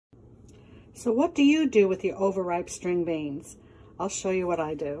So what do you do with your overripe string beans? I'll show you what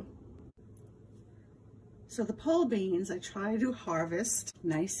I do. So the pole beans I try to harvest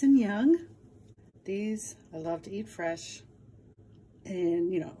nice and young. These I love to eat fresh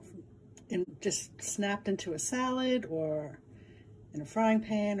and, just snapped into a salad or in a frying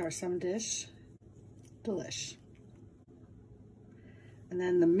pan or some dish. Delish. And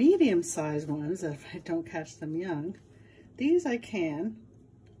then the medium-sized ones, if I don't catch them young, these I can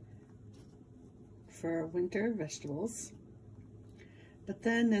for winter vegetables. But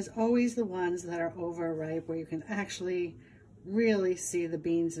then there's always the ones that are overripe where you can actually really see the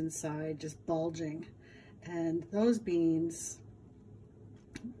beans inside just bulging. And those beans,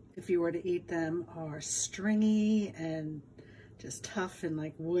 if you were to eat them, are stringy and just tough and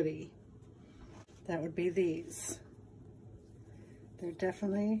like woody. That would be these. They're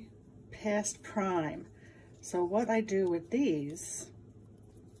definitely past prime. So what I do with these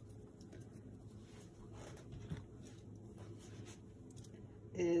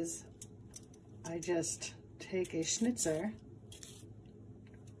is I just take a schnitzer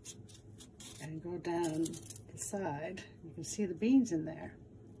and go down the side. You can see the beans in there.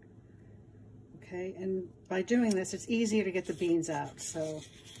 Okay, and by doing this, it's easier to get the beans out. So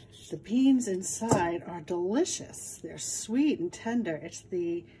the beans inside are delicious. They're sweet and tender. It's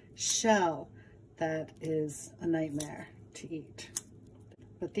the shell that is a nightmare to eat.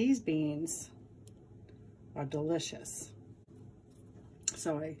 But these beans are delicious.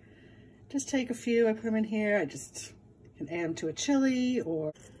 So I just take a few, I put them in here. I just can add them to a chili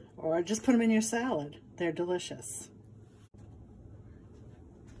or just put them in your salad. They're delicious.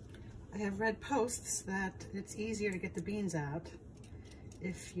 I have read posts that it's easier to get the beans out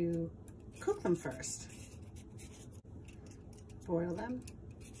if you cook them first. Boil them,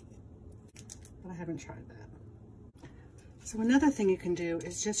 but I haven't tried that. So another thing you can do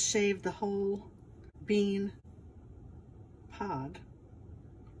is just shave the whole bean pod,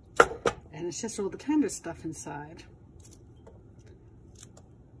 and it's just all the tender stuff inside.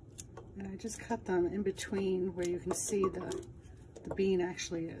 And I just cut them in between where you can see the bean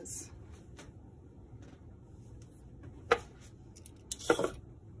actually is.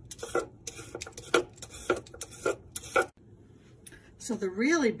 So the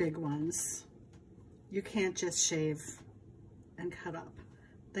really big ones, you can't just shave and cut up.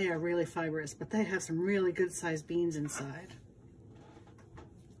 They are really fibrous, but they have some really good sized beans inside.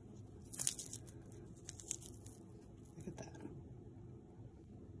 Look at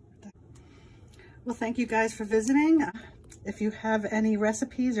that. Well, thank you guys for visiting. If you have any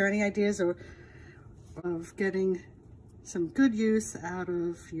recipes or any ideas of getting some good use out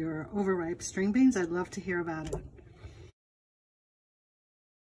of your overripe string beans, I'd love to hear about it.